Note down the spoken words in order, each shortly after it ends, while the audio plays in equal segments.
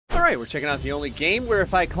right, we're checking out the only game where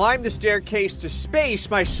if I climb the staircase to space,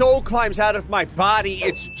 my soul climbs out of my body.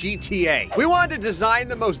 It's GTA. We wanted to design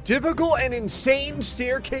the most difficult and insane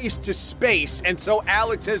staircase to space, and so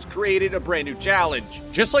Alex has created a brand new challenge.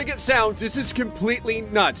 Just like it sounds, this is completely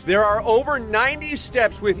nuts. There are over 90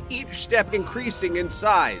 steps, with each step increasing in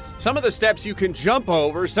size. Some of the steps you can jump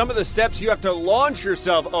over, some of the steps you have to launch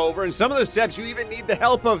yourself over, and some of the steps you even need the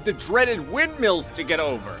help of the dreaded windmills to get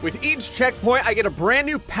over. With each checkpoint, I get a brand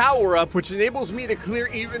new power-up, which enables me to clear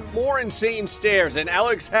even more insane stairs, and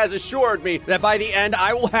Alex has assured me that by the end,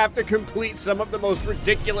 I will have to complete some of the most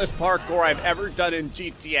ridiculous parkour I've ever done in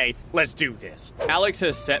GTA. Let's do this. Alex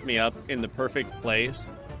has set me up in the perfect place,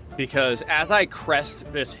 because as I crest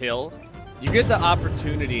this hill, you get the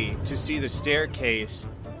opportunity to see the staircase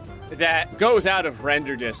that goes out of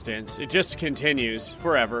render distance. It just continues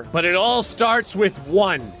forever, but it all starts with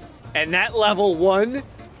 1, and that level 1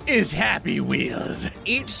 is Happy Wheels.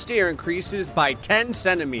 Each stair increases by 10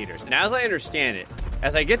 centimeters, and as I understand it,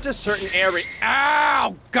 as I get to certain areas,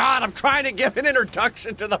 ow, God, I'm trying to give an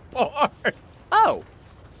introduction to the board. Oh,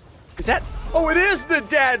 is that, oh, it is the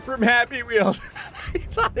dad from Happy Wheels.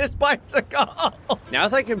 He's on his bicycle. Now,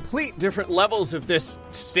 as I complete different levels of this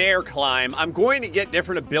stair climb, I'm going to get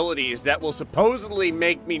different abilities that will supposedly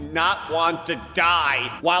make me not want to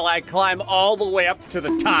die while I climb all the way up to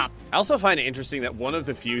the top. I also find it interesting that one of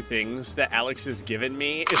the few things that Alex has given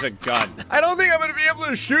me is a gun. I don't think I'm gonna be able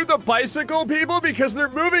to shoot the bicycle people because they're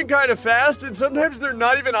moving kind of fast, and sometimes they're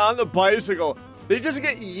not even on the bicycle. They just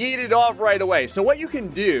get yeeted off right away. So what you can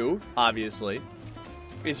do, obviously,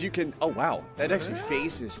 is you can, oh wow, that actually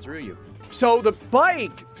phases through you. So the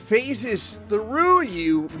bike phases through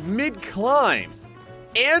you mid-climb,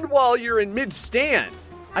 and while you're in mid-stand.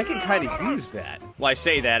 I can kind of use that. Well, I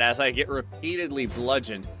say that as I get repeatedly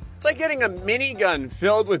bludgeoned. It's like getting a minigun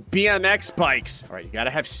filled with BMX bikes. All right, you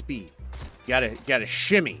gotta have speed. You gotta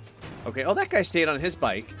shimmy. Okay, oh, that guy stayed on his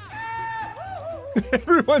bike.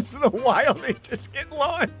 Every once in a while, they just get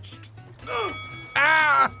launched.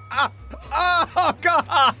 Oh,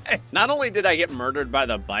 God! Not only did I get murdered by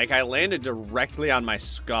the bike, I landed directly on my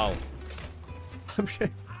skull.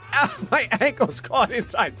 My ankle's caught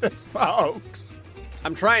inside the spokes.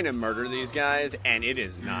 I'm trying to murder these guys, and it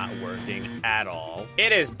is not working at all.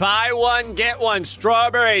 It is buy one, get one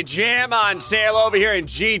strawberry jam on sale over here in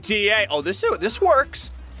GTA. Oh, this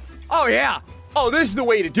works. Oh, yeah. Oh, this is the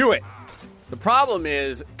way to do it. The problem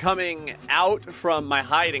is coming out from my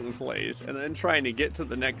hiding place and then trying to get to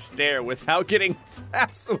the next stair without getting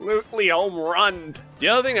absolutely home runned. The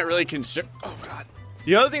other thing that really concerns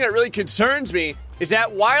me is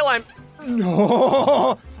that while I'm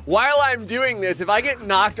doing this, if I get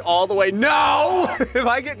knocked all the way, if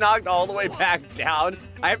I get knocked all the way back down,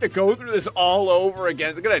 I have to go through this all over again.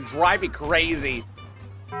 It's gonna drive me crazy.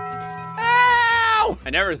 Ow!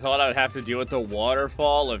 I never thought I would have to deal with the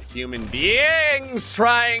waterfall of human beings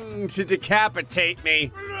trying to decapitate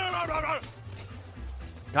me.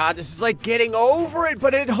 God, this is like getting over it,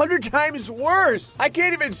 but 100 times worse. I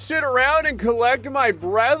can't even sit around and collect my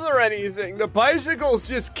breath or anything. The bicycles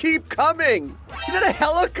just keep coming. Is that a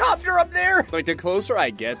helicopter up there? Like, the closer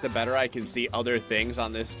I get, the better I can see other things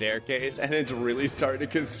on this staircase, and it's really starting to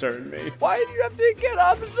concern me. Why do you have to get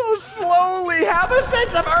up so slowly? Have a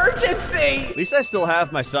sense of urgency. At least I still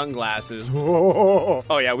have my sunglasses.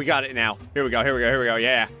 Oh yeah, we got it now. Here we go,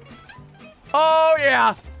 yeah. Oh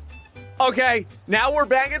yeah. Okay, now we're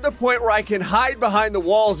back at the point where I can hide behind the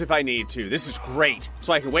walls if I need to. This is great.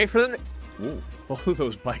 So I can wait for them to... Ooh, both of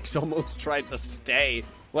those bikes almost tried to stay,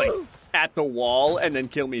 like, at the wall and then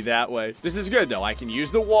kill me that way. This is good, though. I can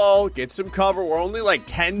use the wall, get some cover. We're only, like,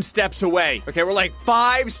 10 steps away. Okay, we're, like,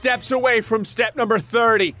 5 steps away from step number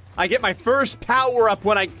 30. I get my first power-up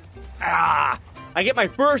when I get my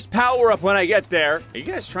first power-up when I get there. Are you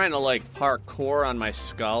guys trying to, like, parkour on my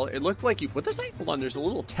skull? It looked like you... What does that... Hold on, there's a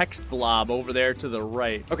little text blob over there to the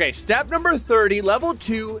right. Okay, step number 30, level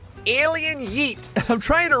 2, alien yeet. I'm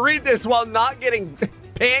trying to read this while not getting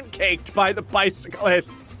pancaked by the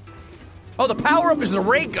bicyclists. Oh, the power-up is the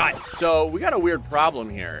ray gun. So, we got a weird problem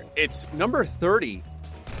here. It's number 30,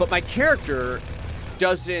 but my character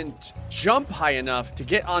doesn't jump high enough to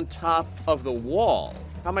get on top of the wall.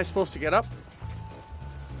 How am I supposed to get up?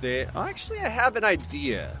 Actually, I have an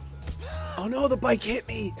idea. Oh no, the bike hit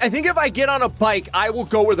me. I think if I get on a bike, I will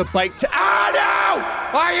go where the bike no!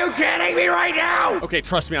 Are you kidding me right now? Okay,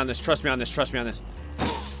 trust me on this. Oh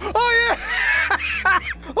yeah!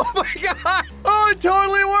 Oh my God! Oh, it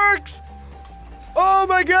totally works! Oh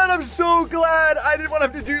my God, I'm so glad. I didn't want to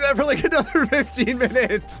have to do that for like another 15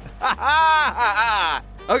 minutes.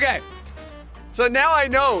 Okay, so now I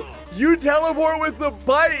know you teleport with the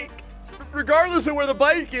bike regardless of where the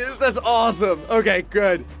bike is. That's awesome. Okay,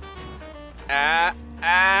 good.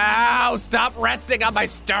 Ow, stop resting on my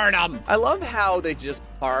sternum. I love how they just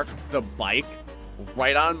park the bike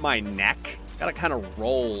right on my neck. Gotta kind of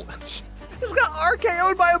roll. Just got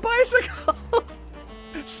RKO'd by a bicycle.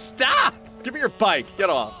 Stop. Give me your bike. Get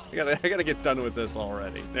off. I gotta get done with this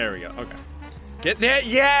already. There we go. Okay. Get there.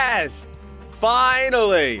 Yes.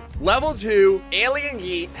 Finally. Level 2, Alien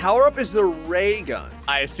Yeet. Power up is the ray gun.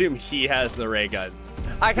 I assume he has the ray gun.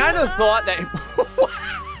 I kind of thought that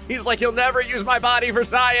he's like, he'll never use my body for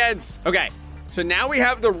science. Okay. So now we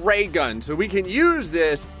have the ray gun, so we can use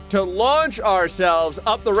this to launch ourselves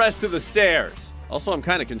up the rest of the stairs. Also, I'm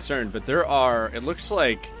kind of concerned, but there are, it looks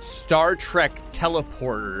like Star Trek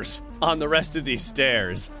teleporters on the rest of these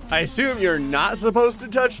stairs. I assume you're not supposed to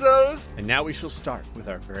touch those. And now we shall start with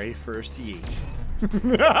our very first yeet.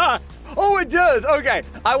 Oh, it does. Okay.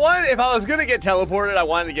 If I was going to get teleported, I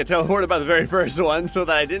wanted to get teleported by the very first one so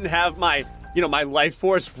that I didn't have my, my life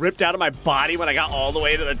force ripped out of my body when I got all the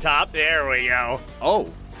way to the top. There we go. Oh,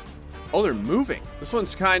 they're moving. This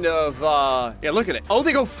one's kind of, yeah, look at it. Oh,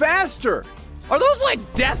 they go faster. Are those like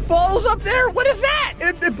death balls up there? What is that?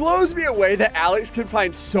 It blows me away that Alex can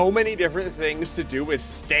find so many different things to do with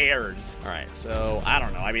stairs. All right, so I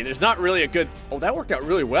don't know. I mean, there's not really a good... Oh, that worked out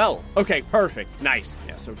really well. Okay, perfect. Nice.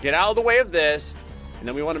 Yeah, so get out of the way of this. And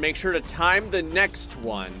then we want to make sure to time the next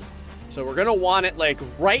one. So we're going to want it like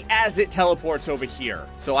right as it teleports over here.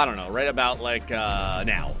 So I don't know, right about like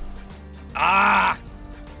now. Ah!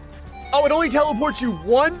 Oh, it only teleports you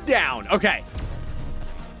one down. Okay.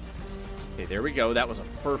 Okay, there we go. That was a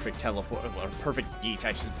perfect teleport, or perfect yeet.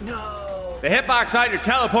 No. The hitbox on your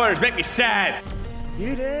teleporters make me sad.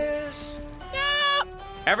 It is. No.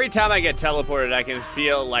 Every time I get teleported, I can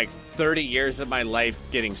feel like 30 years of my life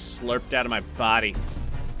getting slurped out of my body.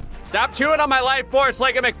 Stop chewing on my life force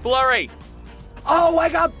like a McFlurry. Oh, I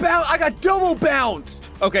got double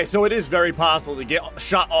bounced. Okay, so it is very possible to get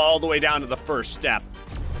shot all the way down to the first step.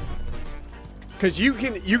 Because you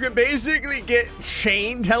can basically get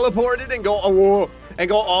chain teleported and go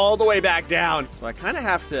all the way back down. So I kind of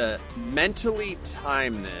have to mentally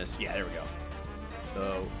time this. Yeah, there we go.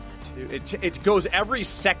 So it goes every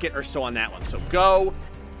second or so on that one. So go,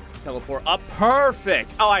 teleport up,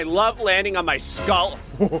 perfect. Oh, I love landing on my skull.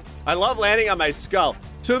 I love landing on my skull.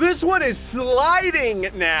 So this one is sliding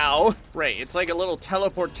now. Right, it's like a little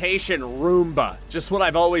teleportation Roomba. Just what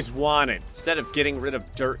I've always wanted. Instead of getting rid of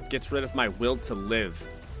dirt, gets rid of my will to live.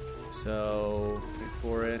 So, wait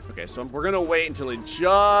for it. Okay, so we're gonna wait until it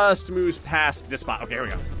just moves past this spot. Okay, here we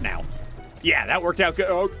go. Now. Yeah, that worked out good.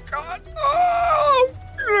 Oh, God. Oh!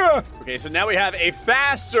 Okay, so now we have a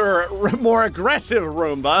faster, more aggressive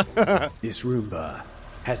Roomba. This Roomba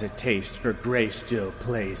has a taste for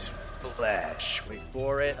GrayStillPlays flesh. Wait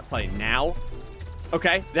for it. Apply now.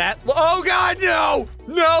 Okay, oh God, no!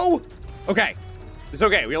 No! Okay, it's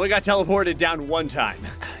okay. We only got teleported down one time.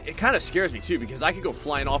 It kind of scares me too because I could go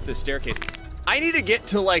flying off this staircase. I need to get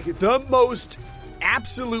to like the most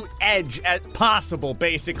absolute edge possible,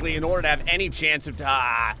 basically, in order to have any chance of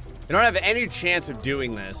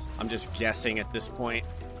doing this. I'm just guessing at this point.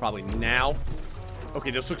 Probably now. Okay,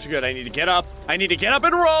 this looks good. I need to get up. I need to get up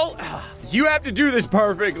and roll. You have to do this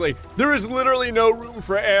perfectly. There is literally no room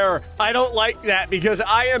for error. I don't like that because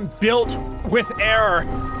I am built with error.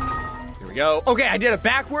 Here we go. Okay, I did a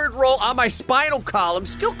backward roll on my spinal column.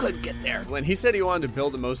 Still couldn't get there. When he said he wanted to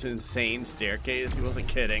build the most insane staircase, he wasn't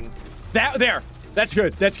kidding. There. That's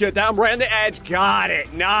good. That's good. I'm right on the edge. Got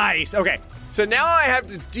it. Nice. Okay. So now I have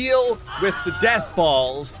to deal with the death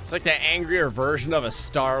balls. It's like the angrier version of a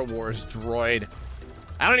Star Wars droid.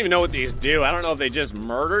 I don't even know what these do. I don't know if they just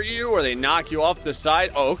murder you or they knock you off the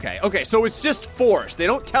side. Oh, okay. Okay, so it's just force. They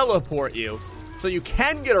don't teleport you, so you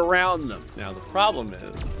can get around them. Now, the problem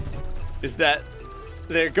is that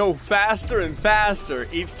they go faster and faster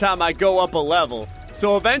each time I go up a level.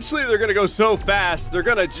 So eventually they're gonna go so fast, they're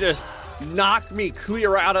gonna just knock me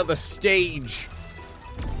clear out of the stage.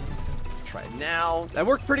 Try it now. That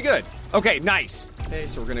worked pretty good. Okay, nice. Okay,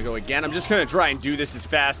 so we're gonna go again. I'm just gonna try and do this as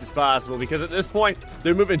fast as possible because at this point,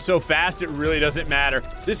 they're moving so fast, it really doesn't matter.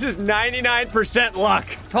 This is 99% luck.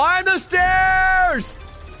 Climb the stairs!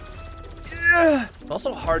 Ugh. It's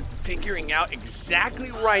also hard figuring out exactly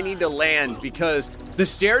where I need to land because the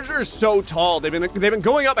stairs are so tall. They've been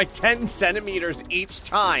going up like 10 centimeters each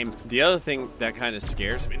time. The other thing that kind of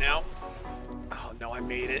scares me now, oh no, I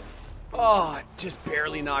made it. Oh, it just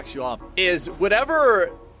barely knocks you off. Is whatever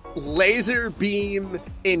laser beam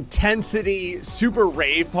intensity super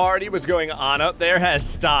rave party was going on up there has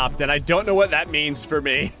stopped, and I don't know what that means for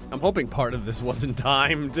me. I'm hoping part of this wasn't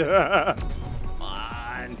timed. Come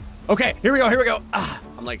on. Okay, here we go.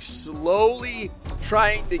 I'm like slowly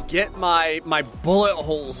trying to get my bullet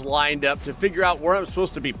holes lined up to figure out where I'm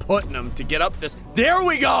supposed to be putting them to get up this. There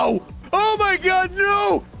we go. Oh my God,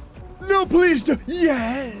 no. No, please do.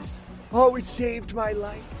 Yes. Oh, it saved my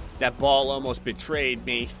life. That ball almost betrayed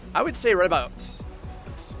me. I would say right about, let's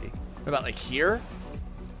see, right about like here.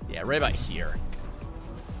 Yeah, right about here.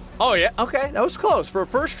 Oh yeah, okay, that was close. For a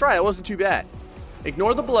first try, that wasn't too bad.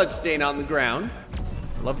 Ignore the blood stain on the ground.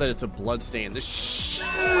 I love that it's a blood stain.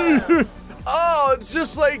 Oh, it's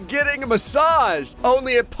just like getting a massage,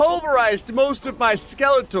 only it pulverized most of my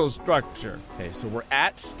skeletal structure. Okay, so we're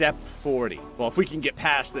at step 40. Well, if we can get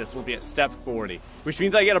past this, we'll be at step 40, which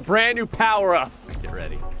means I get a brand new power-up. Get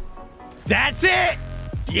ready. That's it!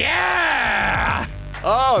 Yeah!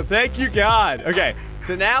 Oh, thank you, God. Okay,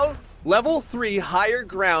 so now, level 3 higher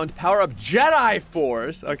ground power-up Jedi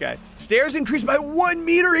Force. Okay. Stairs increase by 1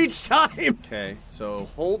 meter each time. Okay, so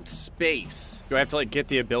hold space. Do I have to, like, get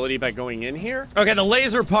the ability by going in here? Okay, the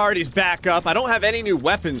laser party's back up. I don't have any new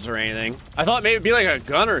weapons or anything. I thought maybe it'd be like a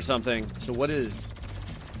gun or something. So what is...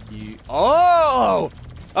 Oh!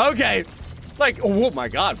 Okay. Like, oh my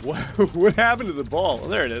God. What happened to the ball? Oh,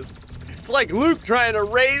 there it is. It's like Luke trying to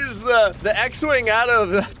raise the X-Wing out of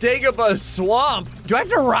Dagobah's swamp. Do I have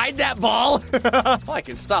to ride that ball? Oh, I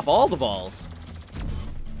can stop all the balls.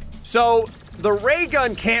 So the ray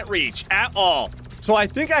gun can't reach at all. So I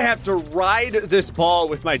think I have to ride this ball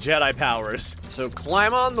with my Jedi powers. So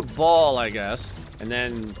climb on the ball, I guess. And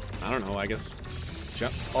then, I don't know, I guess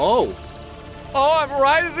jump. Oh. Oh, I'm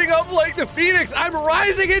rising up like the Phoenix. I'm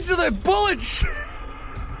rising into the bullet.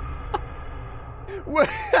 What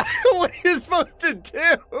are you supposed to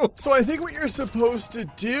do? So I think what you're supposed to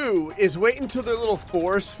do is wait until their little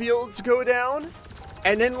force fields go down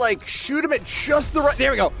and then like shoot them at just the right,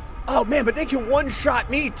 there we go. Oh man, but they can one-shot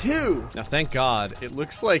me too. Now thank God, it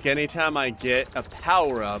looks like anytime I get a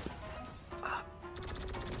power-up,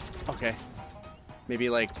 okay, maybe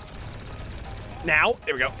like now,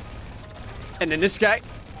 there we go. And then this guy,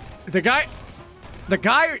 the guy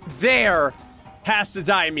there has to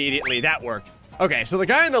die immediately. That worked. Okay, so the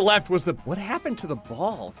guy on the left was the... What happened to the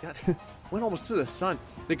ball? Went almost to the sun.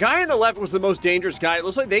 The guy on the left was the most dangerous guy. It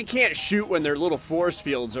looks like they can't shoot when their little force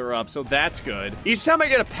fields are up, so that's good. Each time I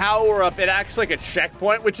get a power-up, it acts like a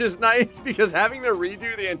checkpoint, which is nice because having to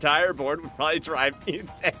redo the entire board would probably drive me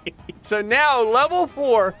insane. So now, level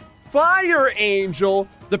 4, Fire Angel.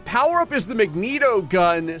 The power-up is the Magneto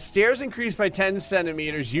gun. Stairs increased by 10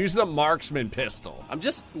 centimeters. Use the marksman pistol. I'm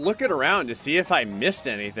just looking around to see if I missed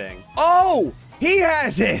anything. Oh! He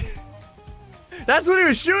has it! That's what he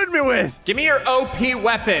was shooting me with! Give me your OP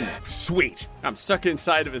weapon. Sweet. I'm stuck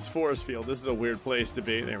inside of his force field. This is a weird place to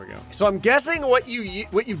be. There we go. So I'm guessing what you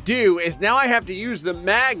do is now I have to use the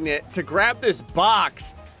magnet to grab this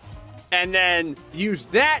box and then use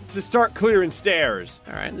that to start clearing stairs.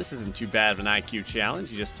 All right, this isn't too bad of an IQ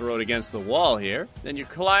challenge. You just throw it against the wall here, then you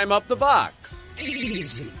climb up the box.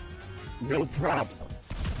 Easy. No problem.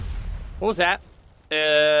 What was that?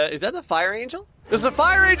 Is that the Fire Angel? Does the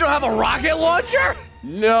Fire Angel have a rocket launcher?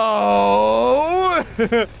 No.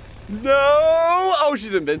 No. Oh,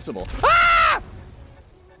 she's invincible. Ah!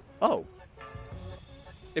 Oh.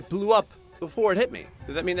 It blew up before it hit me.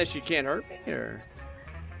 Does that mean that she can't hurt me, or?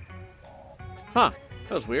 Huh,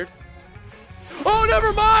 that was weird. Oh,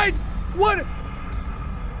 never mind! What?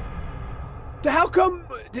 How come,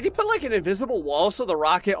 did he put like an invisible wall so the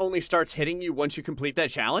rocket only starts hitting you once you complete that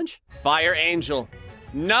challenge? Fire Angel.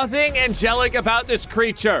 Nothing angelic about this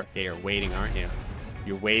creature. Yeah, you're waiting, aren't you?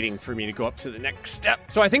 You're waiting for me to go up to the next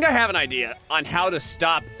step. So I think I have an idea on how to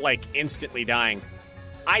stop like instantly dying.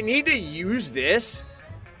 I need to use this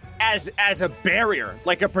as a barrier,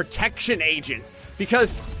 like a protection agent,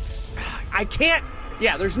 because I can't,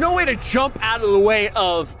 yeah, there's no way to jump out of the way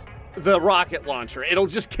of the rocket launcher. It'll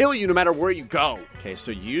just kill you no matter where you go. Okay,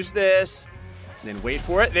 so use this, and then wait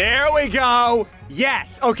for it. There we go.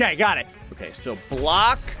 Yes, okay, got it. Okay, so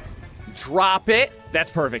block, drop it. That's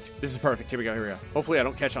perfect. This is perfect. Here we go, here we go. Hopefully I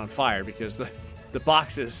don't catch on fire because the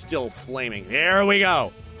box is still flaming. There we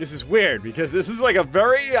go. This is weird because this is like a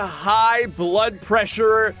very high blood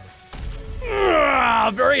pressure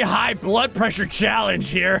challenge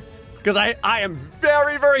here. Because I am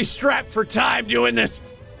very, very strapped for time doing this.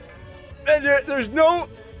 And there's no...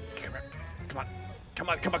 Come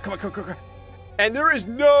on. And there is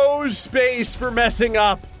no space for messing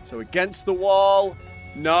up. So against the wall.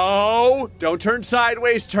 No. Don't turn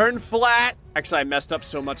sideways. Turn flat. Actually, I messed up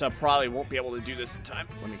so much I probably won't be able to do this in time.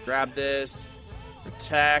 Let me grab this.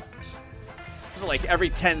 Protect. This is like every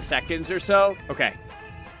 10 seconds or so. Okay.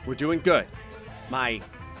 We're doing good. My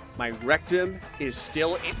My rectum is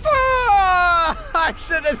still in. Oh! I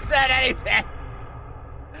shouldn't have said anything.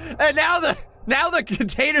 And now the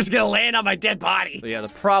container's gonna land on my dead body. So yeah, the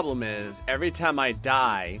problem is every time I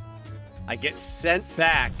die, I get sent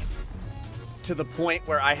back to the point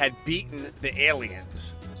where I had beaten the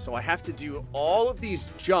aliens. So I have to do all of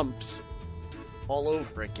these jumps all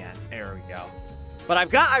over again. There we go. But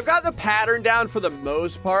I've got the pattern down for the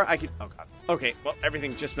most part. I can. Oh god. Okay. Well,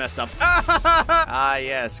 everything just messed up. Ah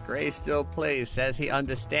yes, GrayStillPlays says he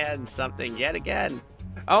understands something yet again,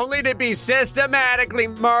 only to be systematically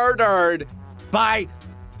murdered by,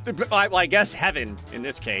 well, I guess heaven in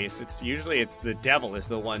this case. It's usually the devil is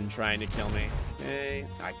the one trying to kill me. Okay.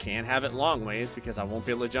 I can't have it long ways because I won't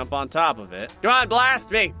be able to jump on top of it. Come on, blast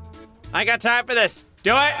me! I ain't got time for this.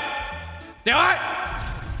 Do it! Do it!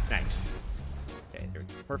 Nice. Okay, there we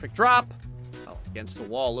go. Perfect drop. Oh, against the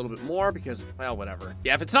wall a little bit more because, well, whatever.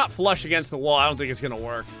 Yeah, if it's not flush against the wall, I don't think it's gonna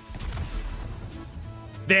work.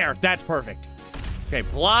 There, that's perfect. Okay,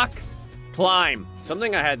 block, climb.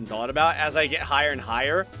 Something I hadn't thought about, as I get higher and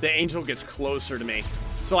higher, the angel gets closer to me.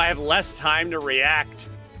 So I have less time to react.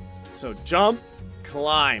 So jump,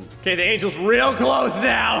 climb. Okay, the angel's real close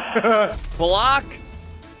now. Block.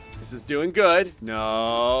 This is doing good.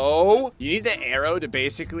 No. You need the arrow to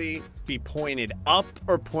basically be pointed up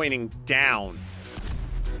or pointing down.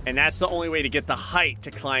 And that's the only way to get the height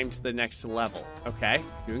to climb to the next level. Okay,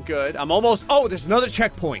 doing good. I'm almost, oh, there's another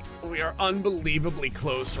checkpoint. We are unbelievably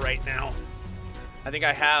close right now. I think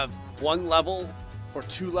I have 1 level or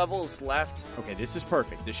 2 levels left. Okay, this is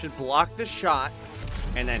perfect. This should block the shot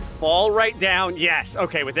and then fall right down. Yes,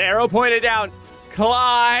 okay, with the arrow pointed down.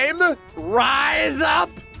 Climb, rise up,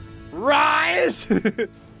 rise.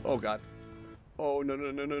 Oh God. Oh, no.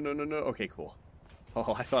 Okay, cool.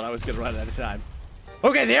 Oh, I thought I was gonna run out of time.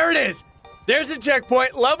 Okay, there it is. There's a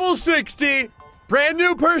checkpoint, level 60, brand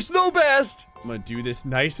new personal best. I'm gonna do this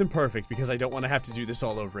nice and perfect because I don't want to have to do this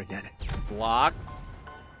all over again. Block.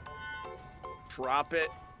 Drop it.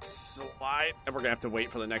 Slide. And we're gonna have to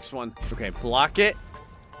wait for the next one. Okay, block it.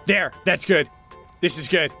 There, that's good. This is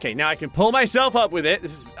good. Okay, now I can pull myself up with it.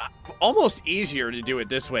 This is almost easier to do it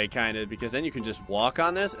this way, kind of, because then you can just walk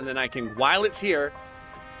on this, and then I can, while it's here,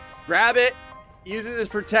 grab it, use it as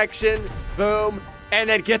protection, boom, and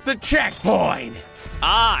then get the checkpoint.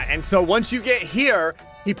 Ah, and so once you get here,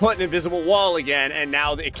 he put an invisible wall again, and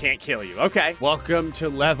now it can't kill you. Okay. Welcome to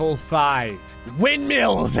level 5.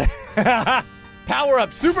 Windmills. Power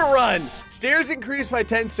up, super run. Stairs increased by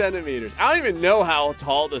 10 centimeters. I don't even know how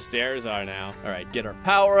tall the stairs are now. All right, get our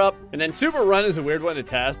power up. And then super run is a weird one to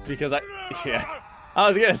test because I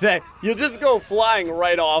was gonna say, you'll just go flying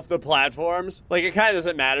right off the platforms. Like, it kind of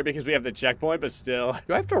doesn't matter because we have the checkpoint, but still.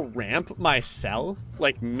 Do I have to ramp myself?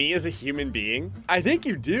 Like, me as a human being? I think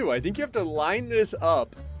you do. I think you have to line this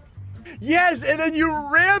up. Yes, and then you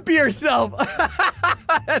ramp yourself.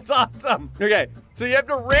 That's awesome. Okay, so you have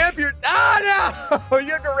to ramp your, oh no!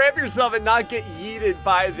 You have to ramp yourself and not get yeeted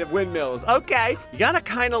by the windmills. Okay, you gotta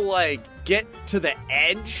kind of like get to the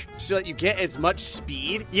edge so that you get as much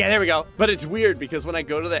speed. Yeah, there we go. But it's weird because when I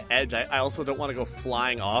go to the edge, I also don't want to go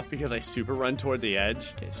flying off because I super run toward the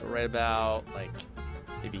edge. Okay, so right about like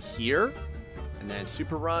maybe here, and then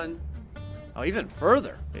super run. Oh, even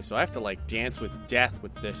further. Okay, so I have to like dance with death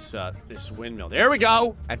with this this windmill. There we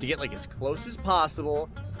go. I have to get like as close as possible,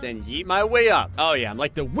 then yeet my way up. Oh yeah, I'm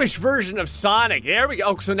like the Wish version of Sonic. There we go.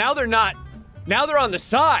 Oh, so now they're not. Now they're on the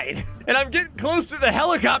side, and I'm getting close to the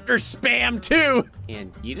helicopter spam too.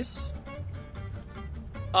 And yeetus.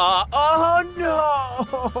 Oh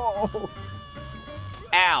no!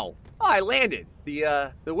 Ow! Oh, I landed.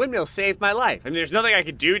 The windmill saved my life. I mean, there's nothing I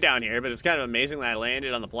could do down here, but it's kind of amazing that I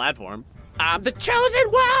landed on the platform. I'm the chosen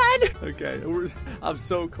one! Okay, I'm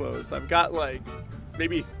so close. I've got like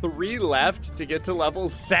maybe 3 left to get to level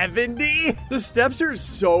 70. The steps are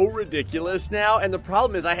so ridiculous now, and the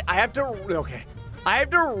problem is I have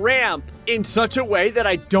to ramp in such a way that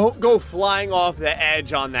I don't go flying off the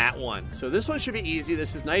edge on that one. So this one should be easy.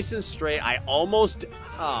 This is nice and straight. I almost,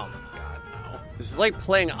 oh my God, no. This is like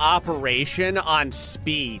playing Operation on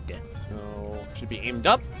speed. So should be aimed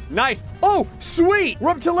up. Nice. Oh, sweet. We're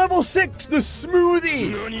up to level 6, the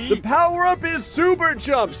smoothie. Nani? The power-up is super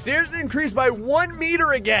jump. Stairs increased by 1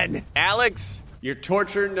 meter again. Alex, your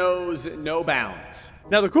torture knows no bounds.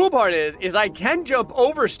 Now, the cool part is I can jump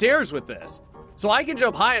over stairs with this. So I can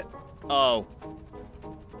jump high. Oh.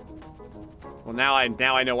 Well, now I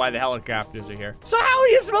know why the helicopters are here. So how are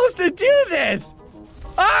you supposed to do this?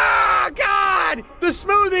 Ah, God! The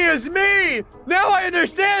smoothie is me! Now I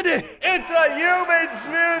understand it! It's a human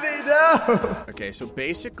smoothie, no! Okay, so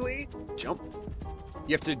basically, jump.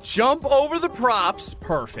 You have to jump over the props.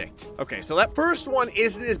 Perfect. Okay, so that first one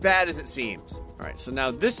isn't as bad as it seems. All right, so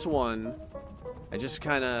now this one, I just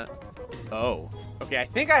kind of, oh. Okay, I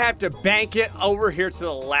think I have to bank it over here to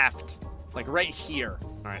the left, like right here.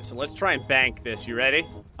 All right, so let's try and bank this. You ready?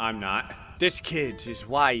 I'm not. This, kids, is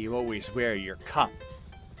why you always wear your cup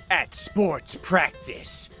at sports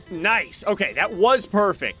practice. Nice. Okay, that was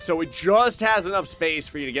perfect. So it just has enough space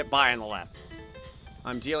for you to get by on the left.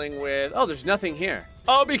 I'm dealing with, oh, there's nothing here.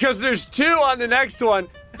 Oh, because there's 2 on the next one,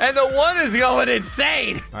 and the one is going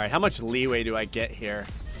insane. All right, how much leeway do I get here?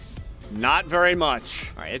 Not very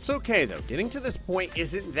much. All right, it's okay, though. Getting to this point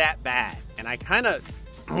isn't that bad, and I kind of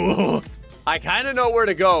know where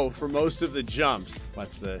to go for most of the jumps.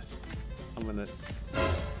 Watch this. I'm gonna...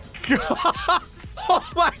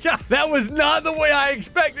 Oh my God, that was not the way I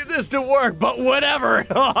expected this to work, but whatever.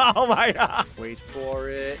 Oh my God. Wait for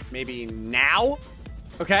it. Maybe now?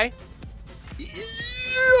 Okay.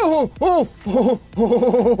 Oh,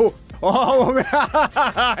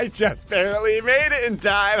 I just barely made it in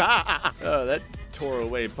time. Oh, that tore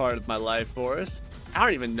away part of my life force. I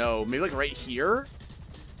don't even know. Maybe like right here?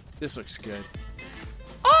 This looks good.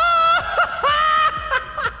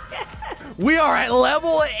 We are at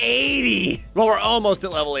level 80. Well, we're almost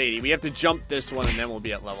at level 80. We have to jump this one and then we'll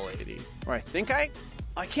be at level 80. Or I think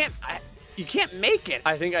you can't make it.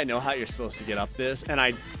 I think I know how you're supposed to get up this, and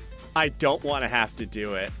I don't want to have to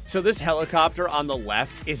do it. So this helicopter on the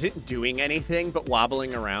left isn't doing anything but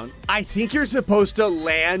wobbling around. I think you're supposed to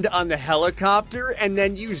land on the helicopter and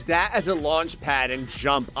then use that as a launch pad and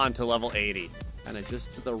jump onto level 80. Kind of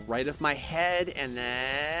just to the right of my head, and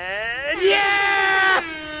then... Yes!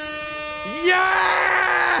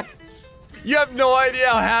 Yes! You have no idea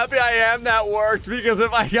how happy I am that worked, because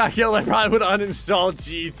if I got killed, I probably would uninstall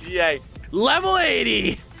GTA. Level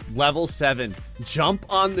 80! Level 7. Jump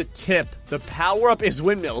on the tip. The power-up is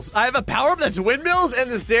windmills. I have a power-up that's windmills, and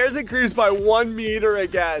the stairs increase by 1 meter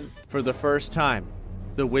again. For the first time,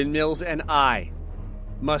 the windmills and I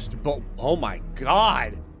must both... Oh my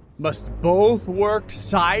God! Must both work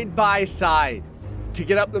side by side to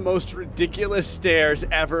get up the most ridiculous stairs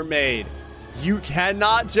ever made. You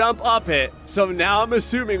cannot jump up it, so now I'm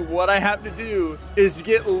assuming what I have to do is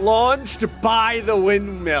get launched by the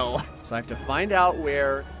windmill. So I have to find out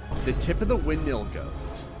where the tip of the windmill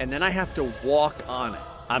goes, and then I have to walk on it.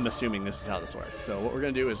 I'm assuming this is how this works. So what we're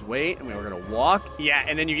gonna do is wait, and we're gonna walk. Yeah,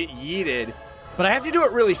 and then you get yeeted, but I have to do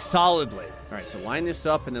it really solidly. All right, so line this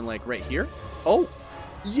up, and then like right here. Oh,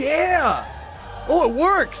 yeah! Oh, it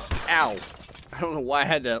works! Ow. I don't know why I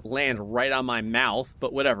had to land right on my mouth,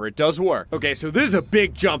 but whatever, it does work. Okay, so this is a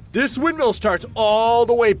big jump. This windmill starts all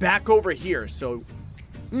the way back over here, so...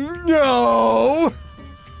 No!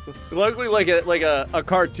 Luckily, like a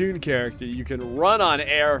cartoon character, you can run on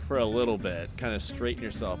air for a little bit, kind of straighten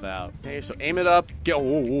yourself out. Okay, so aim it up, get...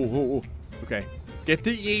 Okay, get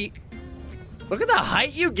the yeet. Look at the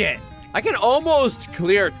height you get. I can almost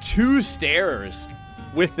clear 2 stairs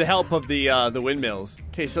with the help of the windmills.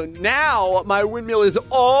 Okay, so now my windmill is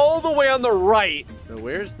all the way on the right. So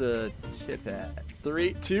where's the tip at?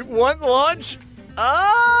 3, 2, 1, launch.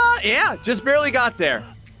 Yeah, just barely got there.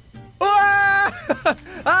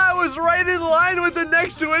 I was right in line with the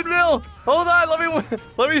next windmill. Hold on,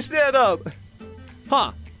 let me stand up.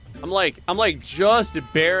 Huh? I'm like just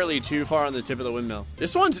barely too far on the tip of the windmill.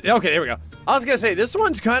 This one's okay. There we go. I was gonna say this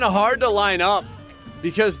one's kind of hard to line up,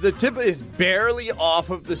 because the tip is barely off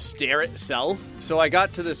of the stair itself. So I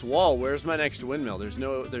got to this wall. Where's my next windmill? There's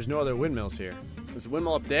no other windmills here. There's a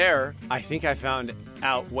windmill up there. I think I found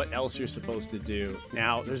out what else you're supposed to do.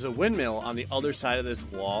 Now, there's a windmill on the other side of this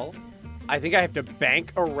wall. I think I have to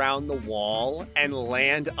bank around the wall and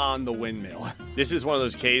land on the windmill. This is one of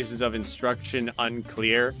those cases of instruction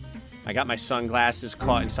unclear. I got my sunglasses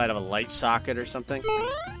caught inside of a light socket or something.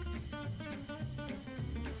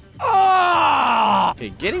 Oh! Okay,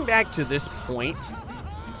 getting back to this point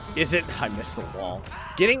I missed the wall.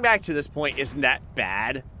 Getting back to this point isn't that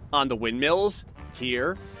bad on the windmills.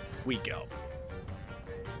 Here we go.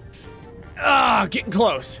 Getting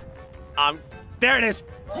close. There it is.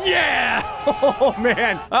 Yeah! Oh,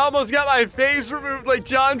 man. I almost got my face removed like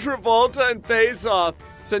John Travolta in Face Off.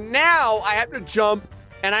 So now I have to jump,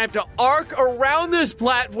 and I have to arc around this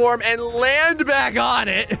platform and land back on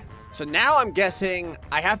it. So now I'm guessing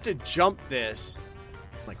I have to jump this,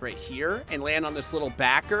 like right here, and land on this little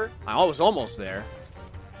backer. I was almost there.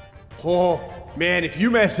 Oh, man, if you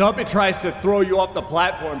mess up, it tries to throw you off the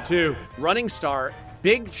platform, too. Running start,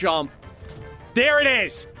 big jump. There it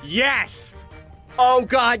is. Yes. Oh,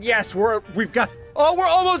 God, yes. We're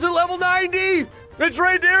almost at level 90. It's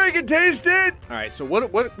right there. I can taste it. All right, so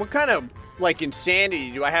what kind of like,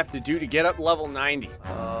 insanity do I have to do to get up level 90?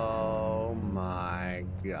 Oh, my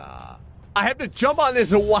God. I have to jump on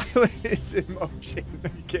this while it's in motion.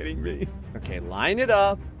 Are you kidding me? Okay, line it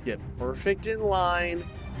up. Get perfect in line.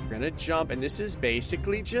 We're gonna jump, and this is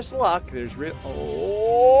basically just luck. There's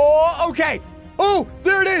oh, okay. Oh,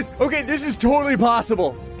 there it is. Okay, this is totally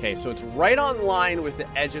possible. Okay, so it's right on line with the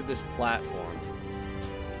edge of this platform.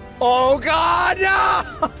 Oh, God,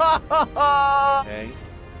 no! Okay.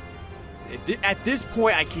 At this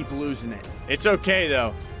point, I keep losing it. It's okay,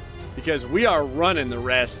 though, because we are running the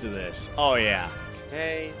rest of this. Oh, yeah.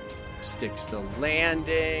 Okay. Sticks the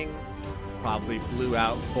landing. Probably blew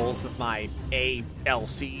out both of my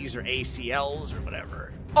ALCs or ACLs or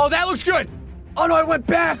whatever. Oh, that looks good. Oh, no, I went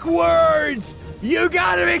backwards. You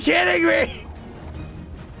gotta be kidding me.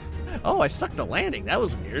 Oh, I stuck the landing. That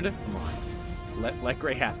was weird. Come on. Let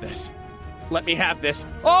Gray have this. Let me have this.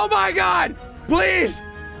 Oh, my God. Please.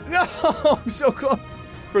 No, I'm so close.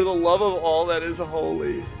 For the love of all that is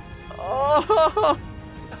holy. Oh.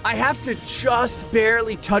 I have to just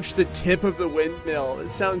barely touch the tip of the windmill. It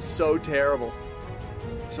sounds so terrible.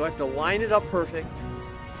 So I have to line it up perfect.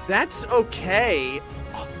 That's okay.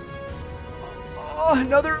 Oh,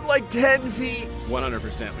 another like 10 feet.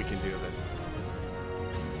 100% we can do this.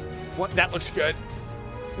 What? That looks good.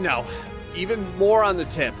 No, even more on the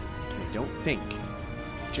tip. Okay, don't think.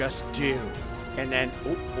 Just do. And then,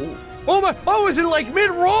 oh my, I was in like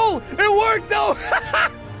mid-roll. It worked though.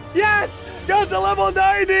 Yes. Got to level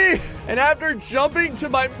 90! And after jumping to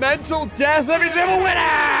my mental death, that means we have a winner!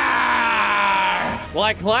 Well,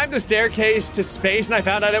 I climbed the staircase to space, and I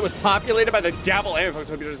found out it was populated by the devil. Anyway, folks,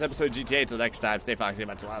 hope you enjoyed this episode of GTA. Until next time, stay foxy,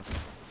 much love.